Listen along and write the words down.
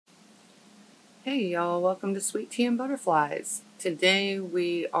Hey y'all, welcome to Sweet Tea and Butterflies. Today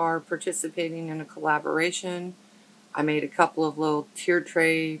we are participating in a collaboration. I made a couple of little tier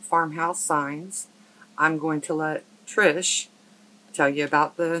tray farmhouse signs. I'm going to let Trish tell you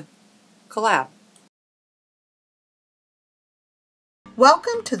about the collab.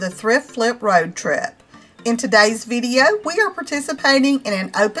 Welcome to the Thrift Flip Road Trip. In today's video, we are participating in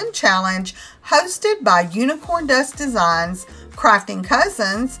an open challenge hosted by Unicorn Dust Designs, Crafting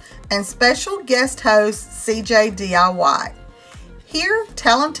Cousins, and special guest host CJ DIY. Here,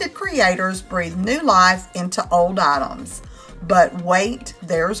 talented creators breathe new life into old items. But wait,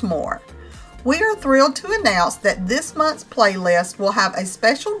 there's more. We are thrilled to announce that this month's playlist will have a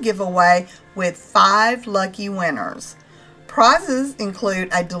special giveaway with 5 lucky winners. Prizes include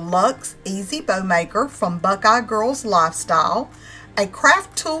a deluxe easy bow maker from Buckeye Girls Lifestyle, a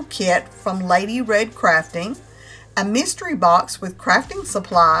craft tool kit from Lady Red Crafting, a mystery box with crafting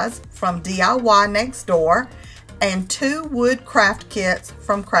supplies from DIY Next Door, and 2 wood craft kits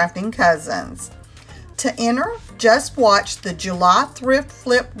from Crafting Cousins. To enter, just watch the July Thrift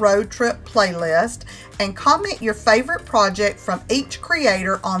Flip Road Trip playlist and comment your favorite project from each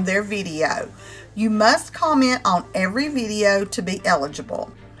creator on their video. You must comment on every video to be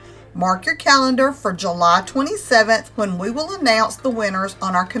eligible. Mark your calendar for July 27th when we will announce the winners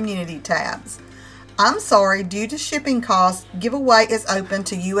on our community tabs. I'm sorry, due to shipping costs, giveaway is open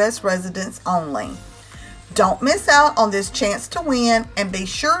to U.S. residents only. Don't miss out on this chance to win, and be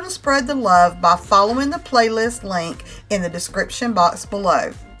sure to spread the love by following the playlist link in the description box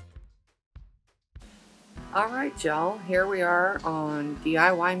below. Alright y'all, here we are on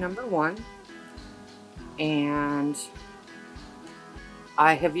DIY number 1. And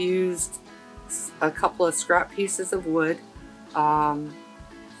I have used a couple of scrap pieces of wood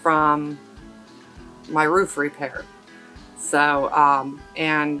from my roof repair. So,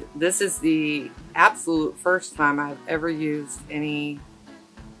 and this is the absolute first time I've ever used any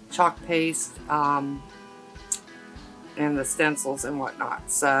chalk paste and the stencils and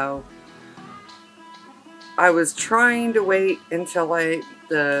whatnot. So I was trying to wait until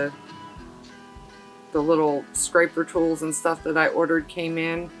the little scraper tools and stuff that I ordered came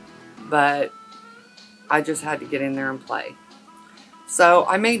in, but I just had to get in there and play. So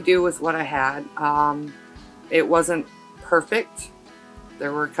I made do with what I had. It wasn't perfect.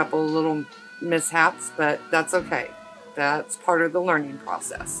 There were a couple of little mishaps, but that's okay. That's part of the learning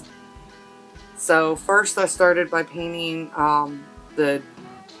process. So first I started by painting the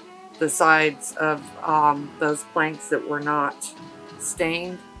sides of those planks that were not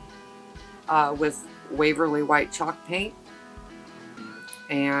stained with Waverly white chalk paint.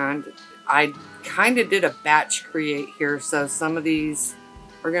 And I kind of did a batch create here, so some of these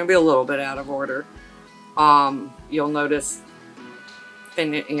are going to be a little bit out of order. You'll notice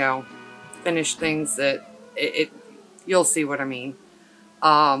finished things that you'll see what I mean.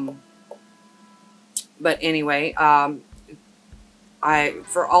 But anyway, for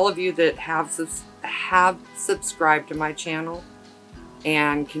all of you that have subscribed to my channel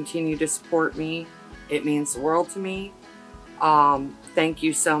and continue to support me, it means the world to me. Thank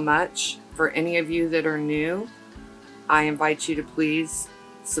you so much. For any of you that are new, I invite you to please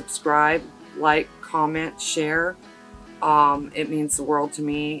subscribe, like, comment, share. It means the world to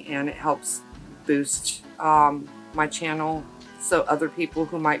me, and it helps boost my channel so other people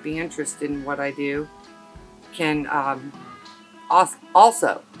who might be interested in what I do can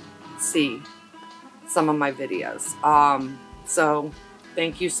also see some of my videos. So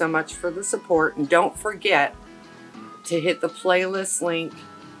thank you so much for the support, and don't forget to hit the playlist link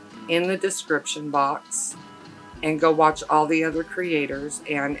in the description box and go watch all the other creators.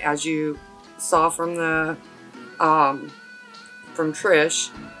 And as you saw from the from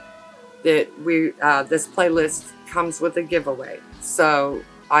Trish, that this playlist comes with a giveaway. So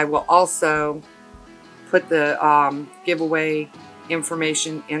I will also put the giveaway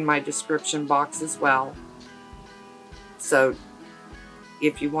information in my description box as well. So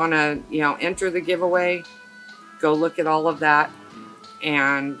if you want to, enter the giveaway, go look at all of that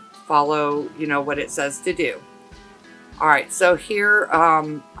and follow, what it says to do. All right, so here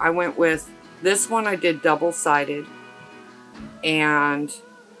I went with this one. I did double-sided, and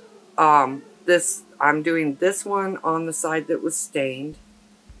I'm doing this one on the side that was stained,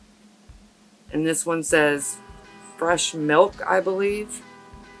 and this one says fresh milk, I believe.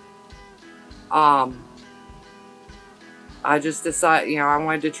 I just decided, I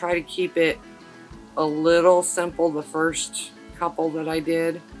wanted to try to keep it a little simple the first couple that I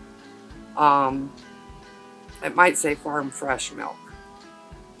did. It might say farm fresh milk.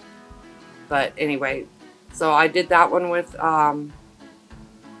 But anyway, so I did that one with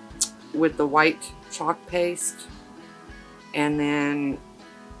with the white chalk paste, and then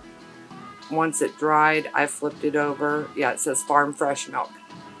once it dried, I flipped it over. Yeah, it says farm fresh milk.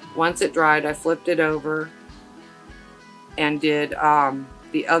 Once it dried, I flipped it over and did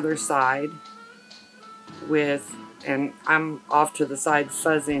the other side with, and I'm off to the side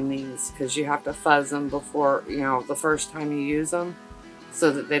fuzzing these because you have to fuzz them before, you know, the first time you use them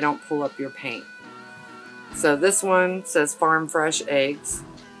so that they don't pull up your paint. So this one says farm fresh eggs,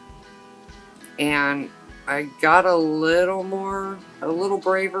 and I got a little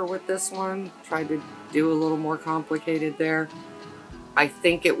braver with this one. Tried to do a little more complicated there. I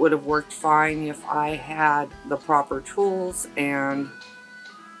think it would have worked fine if I had the proper tools, and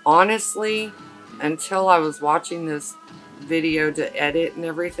honestly, until I was watching this video to edit and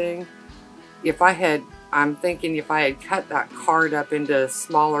everything, I'm thinking if I had cut that card up into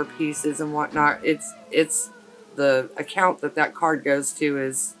smaller pieces and whatnot, it's the account that card goes to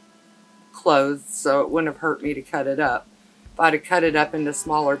is closed, so it wouldn't have hurt me to cut it up. If I'd have cut it up into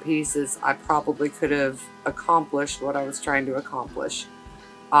smaller pieces, I probably could have accomplished what I was trying to accomplish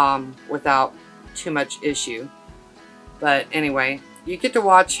without too much issue. But anyway, you get to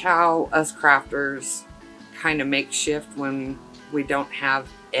watch how us crafters kind of make shift when we don't have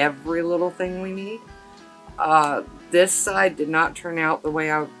every little thing we need. This side did not turn out the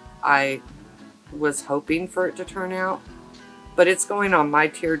way I was hoping for it to turn out. But it's going on my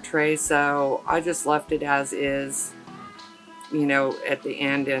tiered tray, so I just left it as is, you know, at the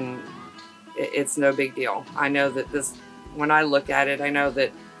end, and it's no big deal. I know that this, when I look at it, I know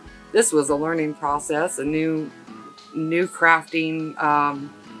that this was a learning process, a new crafting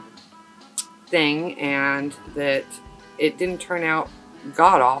thing, and that it didn't turn out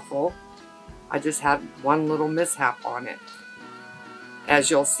god-awful. I just had one little mishap on it.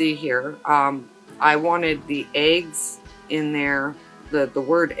 As you'll see here, I wanted the eggs in there, the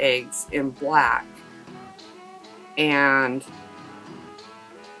word eggs in black, and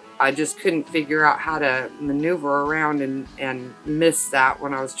I just couldn't figure out how to maneuver around and miss that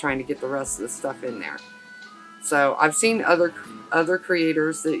when I was trying to get the rest of the stuff in there. So I've seen other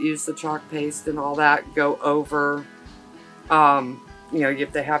creators that use the chalk paste and all that go over, you know,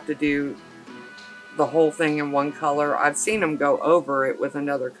 if they have to do the whole thing in one color. I've seen them go over it with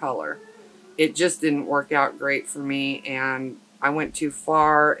another color. It just didn't work out great for me, and I went too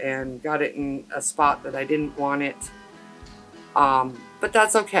far and got it in a spot that I didn't want it. But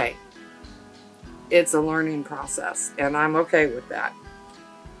that's okay. It's a learning process, and I'm okay with that.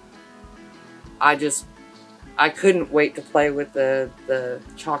 I couldn't wait to play with the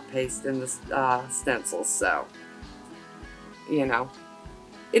chalk paste and the stencils, so, you know,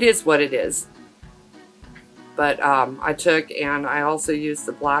 it is what it is. But I took, and I also used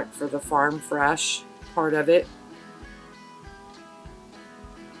the black for the farm fresh part of it.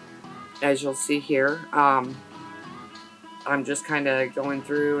 As you'll see here, I'm just kind of going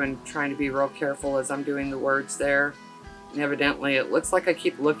through and trying to be real careful as I'm doing the words there. And evidently it looks like I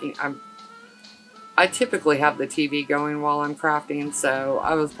keep looking. I typically have the TV going while I'm crafting, so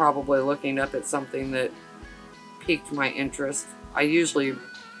I was probably looking up at something that piqued my interest. I usually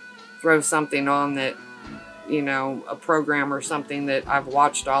throw something on that, you know, a program or something that I've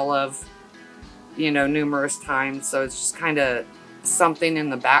watched all of, you know, numerous times. So it's just kind of something in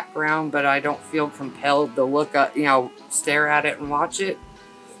the background, but I don't feel compelled to look up, you know, stare at it and watch it.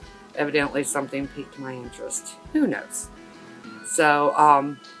 Evidently something piqued my interest. Who knows? So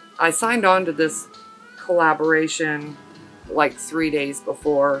I signed on to this collaboration like 3 days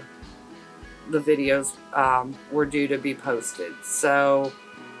before the videos were due to be posted. So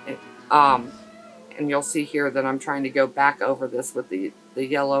and you'll see here that I'm trying to go back over this with the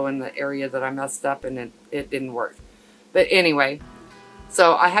yellow in the area that I messed up, and it didn't work. But anyway,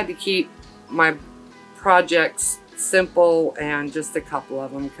 so I had to keep my projects simple and just a couple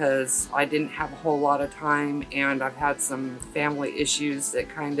of them because I didn't have a whole lot of time, and I've had some family issues that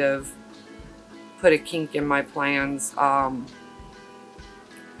kind of put a kink in my plans,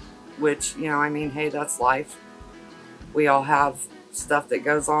 which, you know, I mean, hey, that's life. We all have stuff that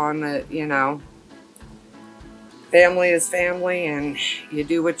goes on that, you know, family is family, and you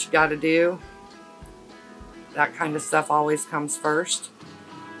do what you got to do. That kind of stuff always comes first.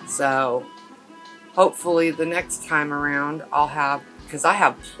 So hopefully the next time around I'll have, because I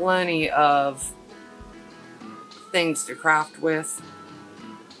have plenty of things to craft with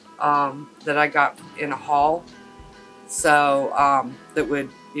that I got in a haul. So that would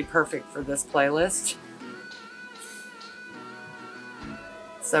be perfect for this playlist.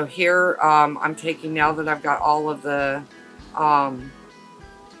 So here I'm taking, now that I've got all of the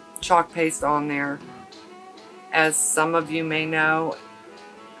chalk paste on there, as some of you may know,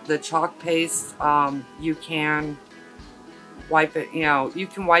 the chalk paste, you can wipe it, you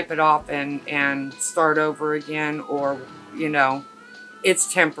can wipe it off and start over again, or,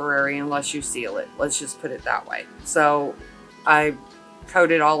 it's temporary unless you seal it. Let's just put it that way. So I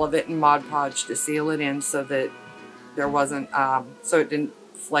coated all of it in Mod Podge to seal it in so that there wasn't, so it didn't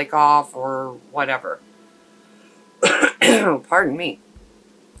flake off or whatever. Pardon me.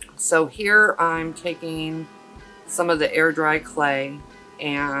 So here I'm taking some of the air dry clay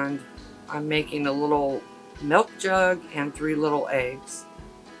and I'm making a little milk jug and 3 little eggs.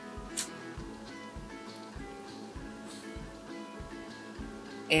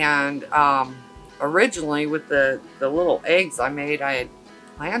 And originally with the little eggs I made, I had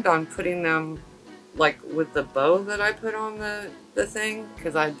planned on putting them like with the bow that I put on the thing,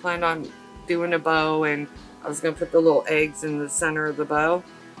 because I planned on doing a bow and I was going to put the little eggs in the center of the bow.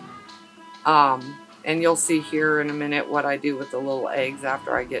 And you'll see here in a minute what I do with the little eggs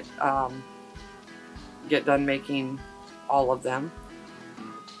after I get done making all of them.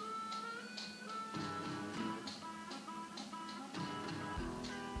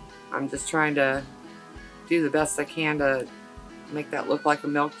 I'm just trying to do the best I can to make that look like a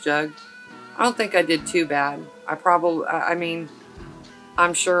milk jug. I don't think I did too bad. I mean,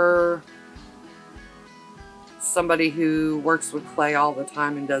 I'm sure somebody who works with clay all the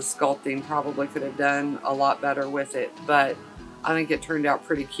time and does sculpting probably could have done a lot better with it, but I think it turned out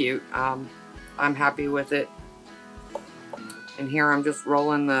pretty cute. I'm happy with it. And here I'm just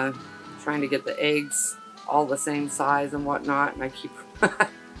rolling trying to get the eggs all the same size and whatnot, and I keep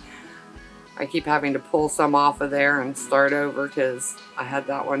I keep having to pull some off of there and start over because I had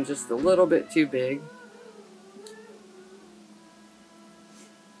that one just a little bit too big.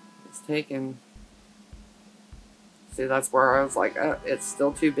 It's taken, see, that's where I was like, oh, it's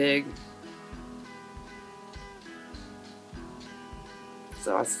still too big.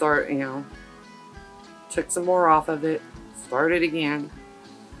 So I took some more off of it, started again.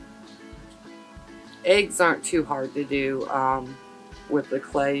 Eggs aren't too hard to do. With the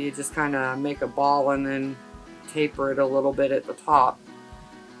clay, you just kind of make a ball and then taper it a little bit at the top.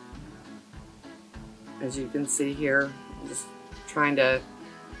 As you can see here, I'm just trying to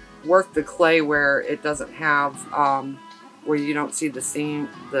work the clay where it doesn't have, where you don't see the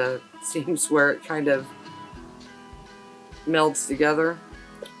seams where it kind of melds together.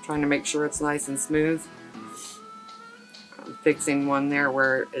 Trying to make sure it's nice and smooth. I'm fixing one there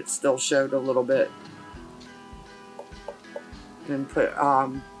where it still showed a little bit.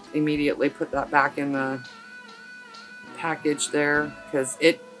 And immediately put that back in the package there, because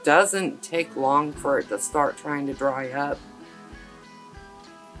it doesn't take long for it to start trying to dry up.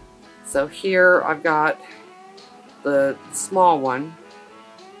 So here I've got the small one,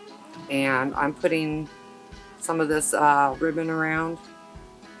 and I'm putting some of this ribbon around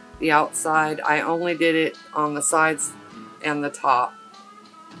the outside. I only did it on the sides and the top,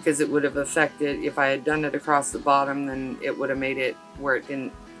 because it would have affected, if I had done it across the bottom, then it would have made it where it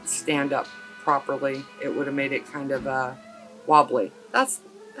didn't stand up properly. It would have made it kind of wobbly. That's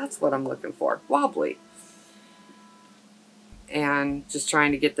what I'm looking for, wobbly. And just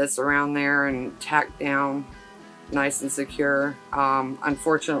trying to get this around there and tack down nice and secure.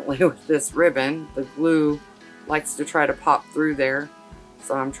 Unfortunately with this ribbon, the glue likes to try to pop through there.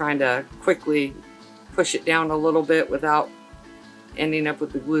 So I'm trying to quickly push it down a little bit without ending up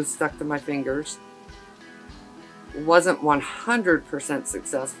with the glue stuck to my fingers. Wasn't 100%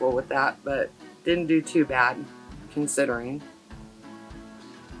 successful with that, but didn't do too bad considering.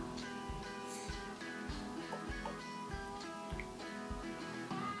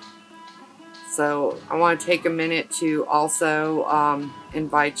 So I want to take a minute to also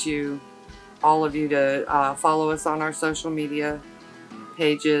invite all of you to follow us on our social media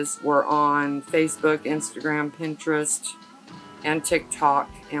pages. We're on Facebook, Instagram, Pinterest, and TikTok,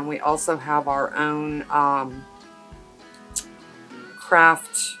 and we also have our own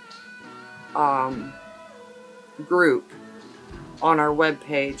craft group on our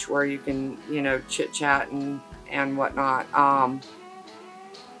webpage where you can, chit chat and whatnot,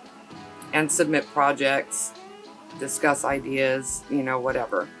 and submit projects, discuss ideas,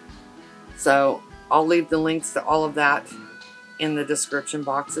 whatever. So I'll leave the links to all of that in the description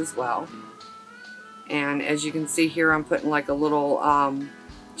box as well. And as you can see here, I'm putting like a little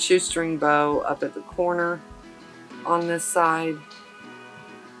shoestring bow up at the corner on this side.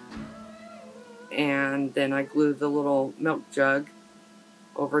 And then I glue the little milk jug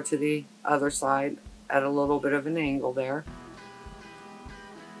over to the other side at a little bit of an angle there.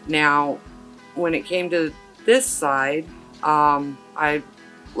 Now, when it came to this side,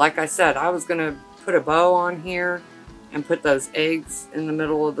 like I said, I was going to put a bow on here and put those eggs in the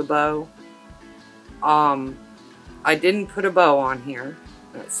middle of the bow. I didn't put a bow on here.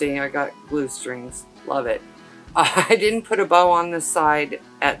 Let's see, I got glue strings. Love it. I didn't put a bow on this side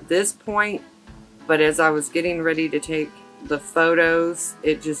at this point, but as I was getting ready to take the photos,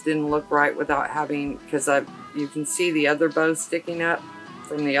 it just didn't look right without having, because you can see the other bow sticking up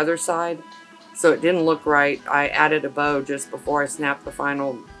from the other side, so it didn't look right. I added a bow just before I snapped the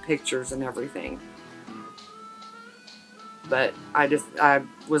final pictures and everything. But I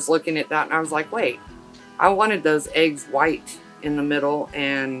was looking at that and I was like, wait, I wanted those eggs white in the middle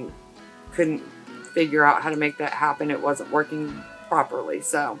and couldn't figure out how to make that happen. It wasn't working properly,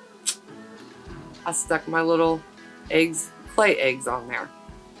 so I stuck my little clay eggs on there.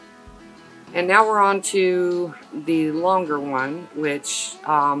 And now we're on to the longer one, which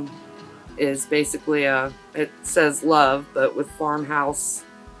is basically it says love, but with farmhouse,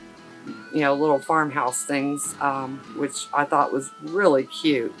 you know, little farmhouse things, which I thought was really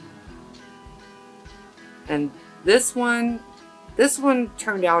cute. And this one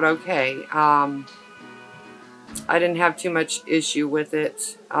turned out okay. I didn't have too much issue with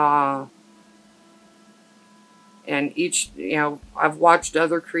it. And you know, I've watched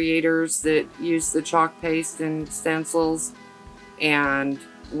other creators that use the chalk paste and stencils, and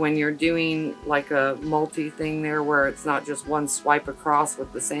when you're doing like a multi thing there where it's not just one swipe across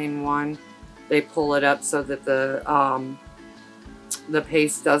with the same one, they pull it up so that the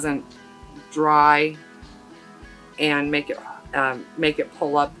paste doesn't dry and make it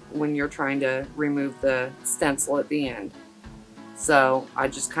pull up when you're trying to remove the stencil at the end. So I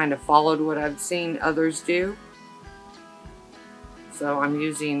just kind of followed what I've seen others do. So I'm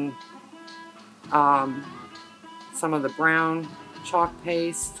using some of the brown chalk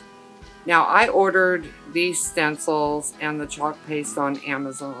paste. Now I ordered these stencils and the chalk paste on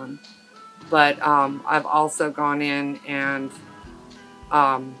Amazon, but I've also gone in and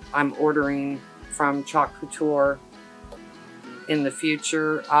I'm ordering from Chalk Couture in the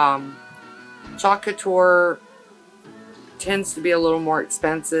future. Chalk Couture tends to be a little more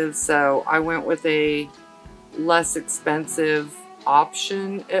expensive, so I went with a less expensive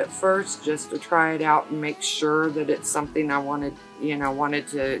option at first just to try it out and make sure that it's something I wanted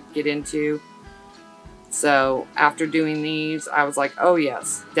to get into. So after doing these, I was like, oh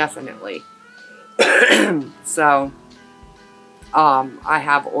yes, definitely. So I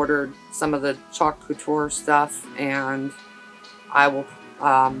have ordered some of the Chalk Couture stuff, and I will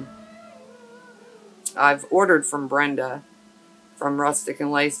I've ordered from Brenda from Rustic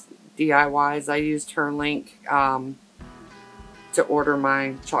and Lace DIYs. I used her link to order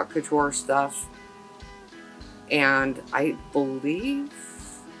my Chalk Couture stuff, and I believe,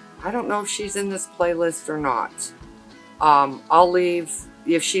 I don't know if she's in this playlist or not. I'll leave,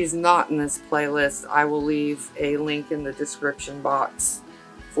 if she's not in this playlist, I will leave a link in the description box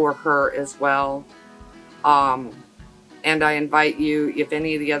for her as well. And I invite you, if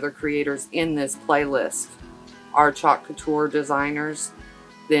any of the other creators in this playlist are Chalk Couture designers,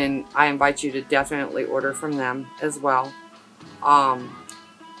 then I invite you to definitely order from them as well,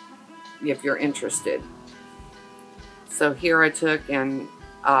 if you're interested. So here I took, and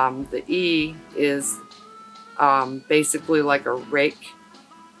the E is basically like a rake,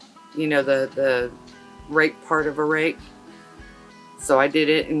 you know, the rake part of a rake. So I did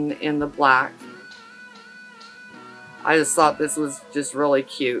it in the black. I just thought this was just really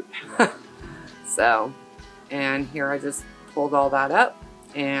cute. So, and here I just pulled all that up,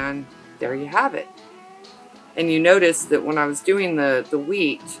 and there you have it. And you notice that when I was doing the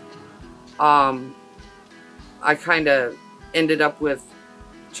wheat, I kind of ended up with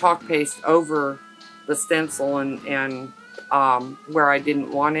chalk paste over the stencil, and where I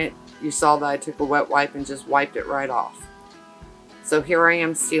didn't want it, you saw that I took a wet wipe and just wiped it right off. So here I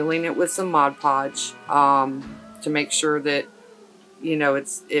am sealing it with some Mod Podge to make sure that, you know,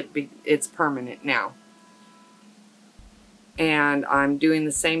 it's permanent now. And I'm doing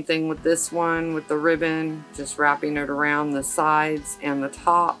the same thing with this one with the ribbon, just wrapping it around the sides and the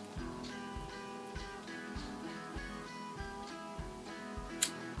top.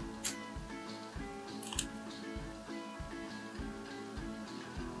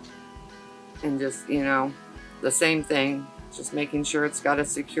 And just, you know, the same thing, just making sure it's got a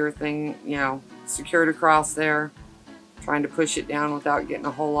secure thing, you know, secured across there, trying to push it down without getting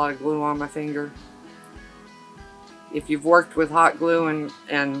a whole lot of glue on my finger. If you've worked with hot glue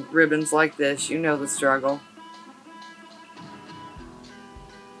and ribbons like this, you know the struggle.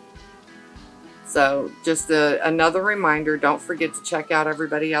 So just another reminder, don't forget to check out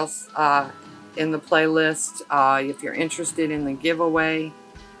everybody else in the playlist. If you're interested in the giveaway,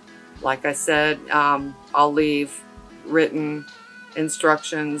 like I said, I'll leave written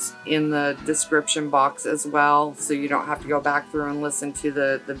instructions in the description box as well, so you don't have to go back through and listen to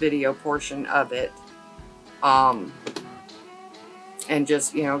the video portion of it. And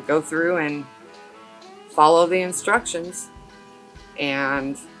just, you know, go through and follow the instructions.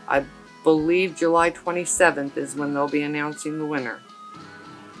 And I believe July 27th is when they'll be announcing the winner.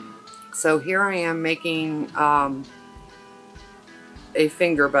 So here I am making a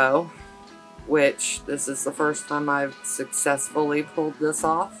finger bow, which this is the first time I've successfully pulled this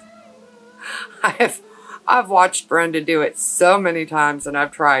off. I've watched Brenda do it so many times, and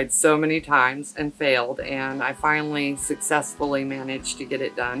I've tried so many times and failed, and I finally successfully managed to get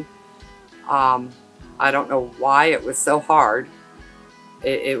it done. I don't know why it was so hard.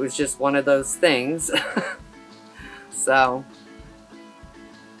 It was just one of those things. So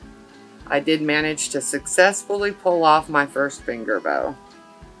I did manage to successfully pull off my first finger bow.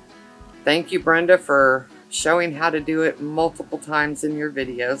 Thank you, Brenda, for showing how to do it multiple times in your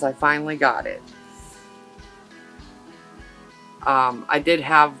videos. I finally got it. I did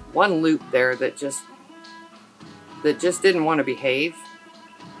have one loop there that just didn't want to behave.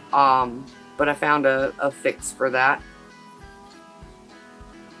 But I found a fix for that.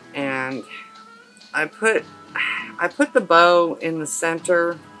 And I put the bow in the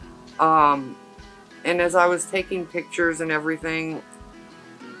center. And as I was taking pictures and everything,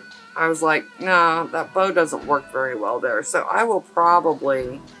 I was like, no, that bow doesn't work very well there. So I will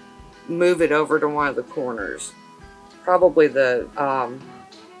probably move it over to one of the corners. Probably the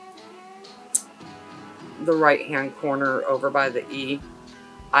right-hand corner over by the E.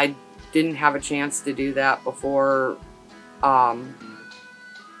 I didn't have a chance to do that before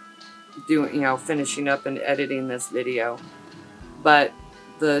finishing up and editing this video. But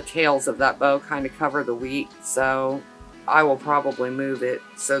the tails of that bow kind of cover the wheat, so I will probably move it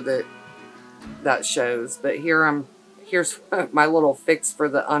so that shows. But here's my little fix for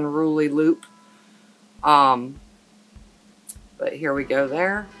the unruly loop. But here we go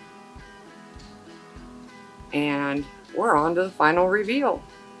there. And we're on to the final reveal.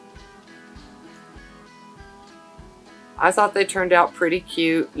 I thought they turned out pretty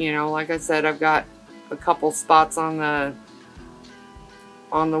cute. You know, like I said, I've got a couple spots on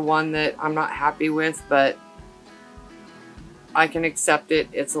the one that I'm not happy with, but I can accept it.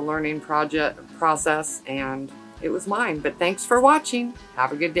 It's a learning process, and it was mine. But thanks for watching.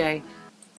 Have a good day.